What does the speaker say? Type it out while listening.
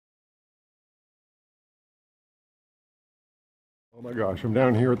Oh my gosh, I'm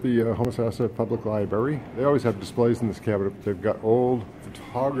down here at the Homosassa Public Library. They always have displays in this cabinet, but they've got old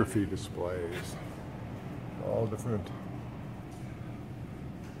photography displays. All different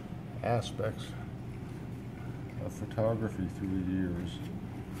aspects of photography through the years.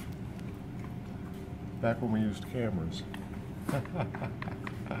 Back when we used cameras.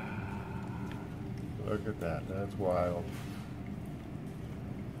 Look at that, that's wild.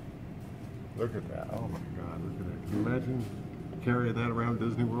 Look at that, oh my God, look at that. Can you imagine carrying that around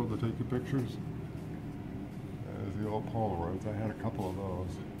Disney World to take your pictures? There's the old Polaroids. I had a couple of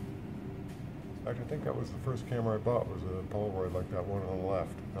those. In fact, I think that was the first camera I bought, was a Polaroid like that one on the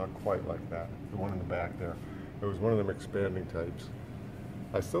left. Not quite like that, the one in the back there. It was one of them expanding types.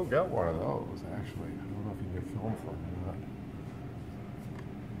 I still got one of those, actually. I don't know if you can get film from it or not.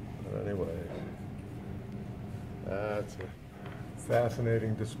 But anyway, that's a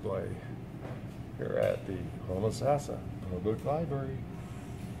fascinating display here at the Homosassa Public Library.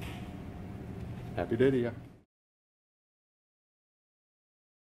 Happy day to you.